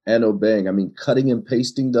and obeying. I mean, cutting and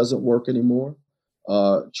pasting doesn't work anymore.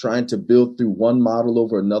 Trying to build through one model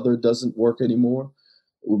over another doesn't work anymore.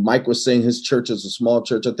 Mike was saying his church is a small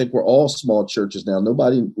church. I think we're all small churches now.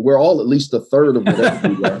 We're all at least a third of whatever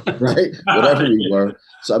we were, right? Whatever we were.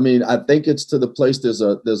 So, I mean, I think it's to the place there's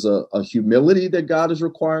a humility that God is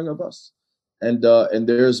requiring of us. And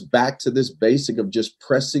there's back to this basic of just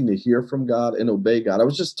pressing to hear from God and obey God. I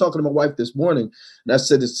was just talking to my wife this morning, and I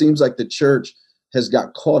said, it seems like the church has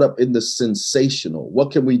got caught up in the sensational.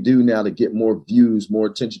 What can we do now to get more views, more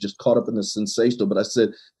attention, just caught up in the sensational? But I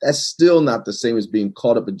said, that's still not the same as being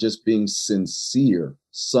caught up in just being sincere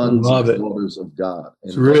sons and daughters of God.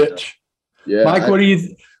 It's rich. Yeah, Mike, what do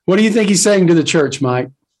you think he's saying to the church,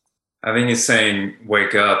 Mike? I think he's saying,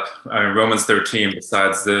 wake up. Romans 13,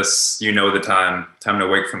 besides this, the time to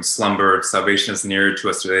wake from slumber. Salvation is nearer to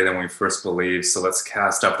us today than when we first believed. So let's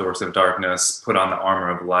cast off the works of darkness, put on the armor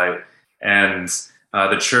of light. And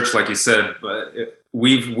the church, like you said,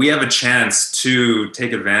 we have a chance to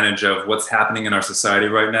take advantage of what's happening in our society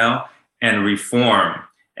right now and reform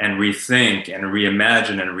and rethink and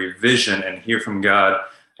reimagine and revision and hear from God.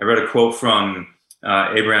 I read a quote from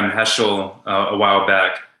Abraham Heschel a while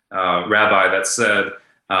back, rabbi, that said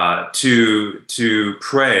to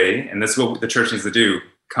pray, and this is what the church needs to do,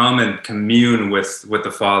 come and commune with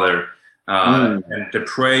the Father. And to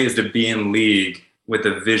pray is to be in league with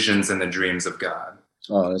the visions and the dreams of God.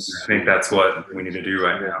 I think that's what we need to do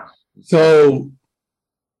right now. So,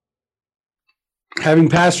 having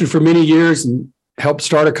pastored for many years and helped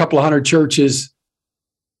start a couple of 100 churches,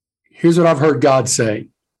 here's what I've heard God say.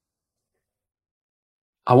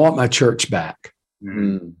 I want my church back.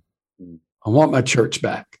 Mm-hmm. I want my church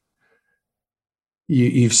back.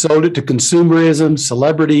 You've sold it to consumerism,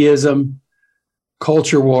 celebrityism,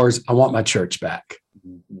 culture wars. I want my church back.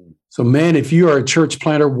 Mm-hmm. So, man, if you are a church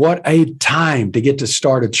planter, what a time to get to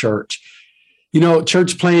start a church.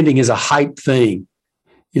 Church planting is a hype thing.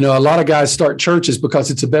 A lot of guys start churches because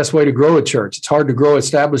it's the best way to grow a church. It's hard to grow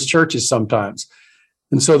established churches sometimes.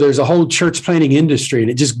 And so there's a whole church planting industry,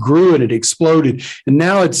 and it just grew and it exploded. And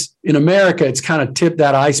now it's in America, it's kind of tipped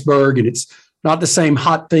that iceberg, and it's not the same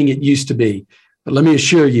hot thing it used to be. But let me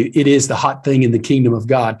assure you, it is the hot thing in the kingdom of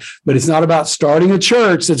God. But it's not about starting a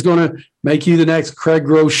church that's going to make you the next Craig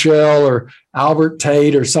Groeschel or Albert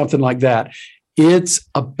Tate or something like that. It's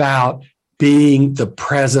about being the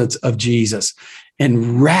presence of Jesus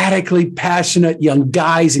and radically passionate young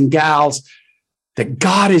guys and gals that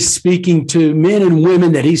God is speaking to, men and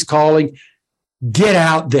women that he's calling. Get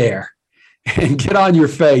out there and get on your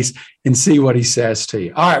face and see what he says to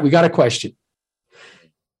you. All right, we got a question.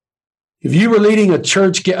 If you were leading a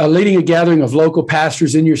church, leading a gathering of local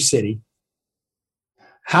pastors in your city,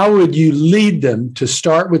 how would you lead them to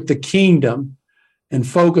start with the kingdom and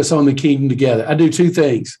focus on the kingdom together? I do two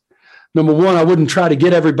things. Number one, I wouldn't try to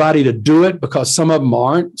get everybody to do it because some of them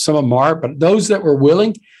aren't, but those that were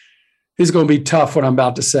willing, it's going to be tough what I'm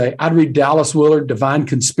about to say. I'd read Dallas Willard, Divine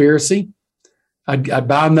Conspiracy. I'd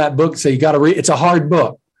buy him that book and say, you got to read. It's a hard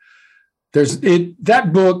book. That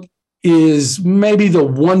book is maybe the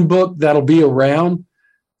one book that'll be around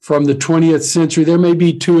from the 20th century. There may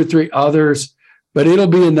be 2 or 3 others, but it'll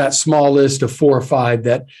be in that small list of 4 or 5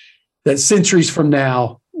 that centuries from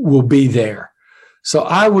now will be there. So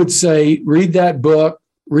I would say read that book,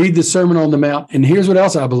 read the Sermon on the Mount. And here's what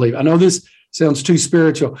else I believe. I know this sounds too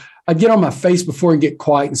spiritual. I'd get on my face before and get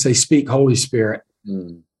quiet and say, speak, Holy Spirit.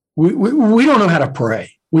 We don't know how to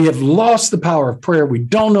pray. We have lost the power of prayer. We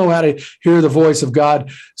don't know how to hear the voice of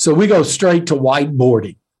God. So we go straight to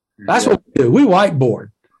whiteboarding. That's what we do. We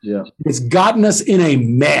whiteboard. Yeah. It's gotten us in a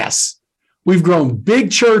mess. We've grown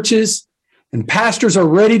big churches and pastors are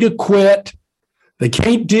ready to quit. They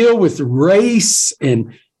can't deal with race,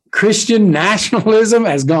 and Christian nationalism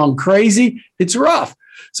has gone crazy. It's rough.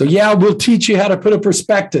 So yeah, we'll teach you how to put a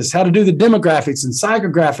prospectus, how to do the demographics and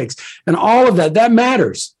psychographics and all of that. That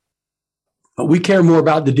matters. But we care more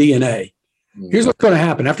about the DNA. Here's what's going to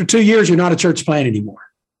happen. After 2 years, you're not a church plant anymore.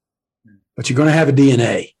 But you're going to have a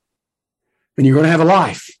DNA. And you're going to have a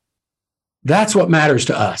life. That's what matters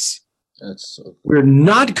to us. We're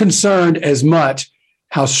not concerned as much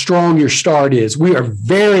how strong your start is. We are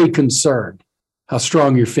very concerned how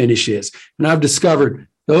strong your finish is. And I've discovered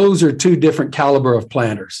those are 2 different caliber of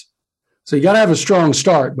planters. So you got to have a strong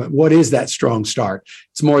start, but what is that strong start?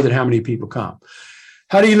 It's more than how many people come.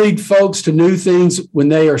 How do you lead folks to new things when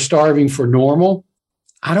they are starving for normal?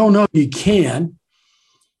 I don't know if you can.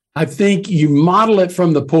 I think you model it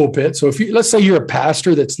from the pulpit. So let's say you're a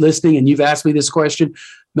pastor that's listening and you've asked me this question.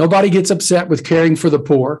 Nobody gets upset with caring for the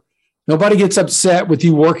poor. Nobody gets upset with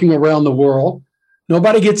you working around the world.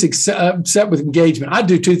 Nobody gets upset with engagement. I'd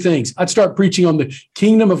do 2 things. I'd start preaching on the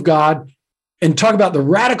kingdom of God and talk about the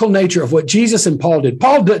radical nature of what Jesus and Paul did.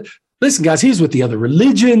 Paul did, listen, guys, he's with the other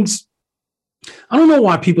religions. I don't know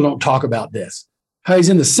why people don't talk about this. How he's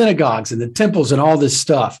in the synagogues and the temples and all this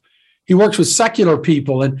stuff. He works with secular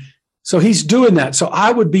people. And so he's doing that. So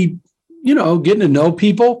I would be, getting to know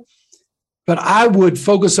people, but I would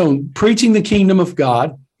focus on preaching the kingdom of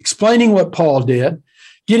God, explaining what Paul did,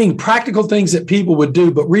 getting practical things that people would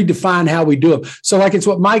do, but redefine how we do them. So like it's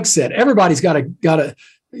what Mike said, everybody's got a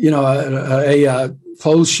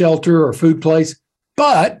clothes shelter or food place,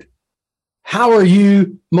 but how are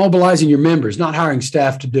you mobilizing your members, not hiring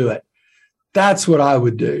staff to do it? That's what I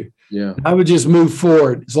would do. Yeah. I would just move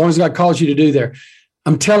forward as long as God calls you to do there.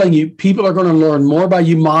 I'm telling you, people are going to learn more by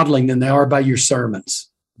you modeling than they are by your sermons.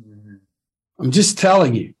 Mm-hmm. I'm just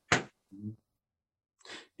telling you.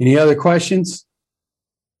 Any other questions?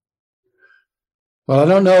 Well, I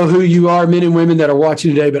don't know who you are, men and women that are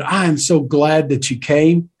watching today, but I am so glad that you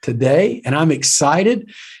came today, and I'm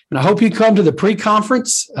excited. And I hope you come to the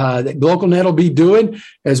pre-conference that GlocalNet will be doing,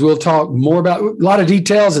 as we'll talk more about a lot of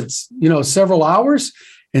details. It's, several hours.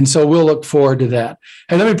 And so we'll look forward to that.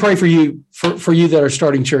 And let me pray for you, for you that are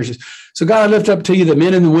starting churches. So God, I lift up to you the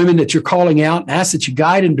men and the women that you're calling out and ask that you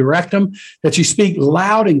guide and direct them, that you speak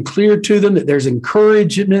loud and clear to them, that there's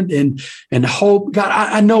encouragement and hope. God,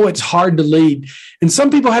 I know it's hard to lead. And some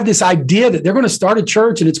people have this idea that they're going to start a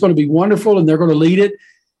church and it's going to be wonderful and they're going to lead it.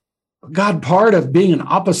 God, part of being an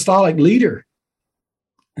apostolic leader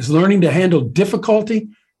is learning to handle difficulty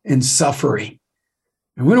and suffering.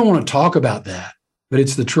 And we don't want to talk about that, but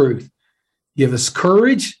it's the truth. Give us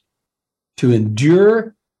courage to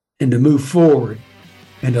endure and to move forward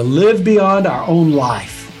and to live beyond our own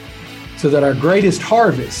life so that our greatest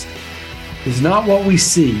harvest is not what we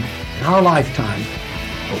see in our lifetime,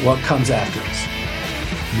 but what comes after us.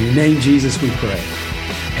 In your name, Jesus, we pray.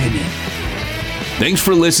 Amen. Thanks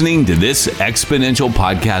for listening to this Exponential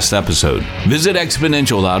Podcast episode. Visit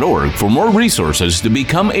exponential.org for more resources to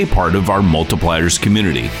become a part of our Multipliers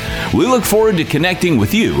community. We look forward to connecting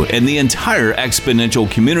with you and the entire Exponential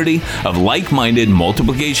community of like-minded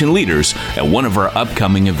multiplication leaders at one of our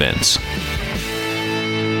upcoming events.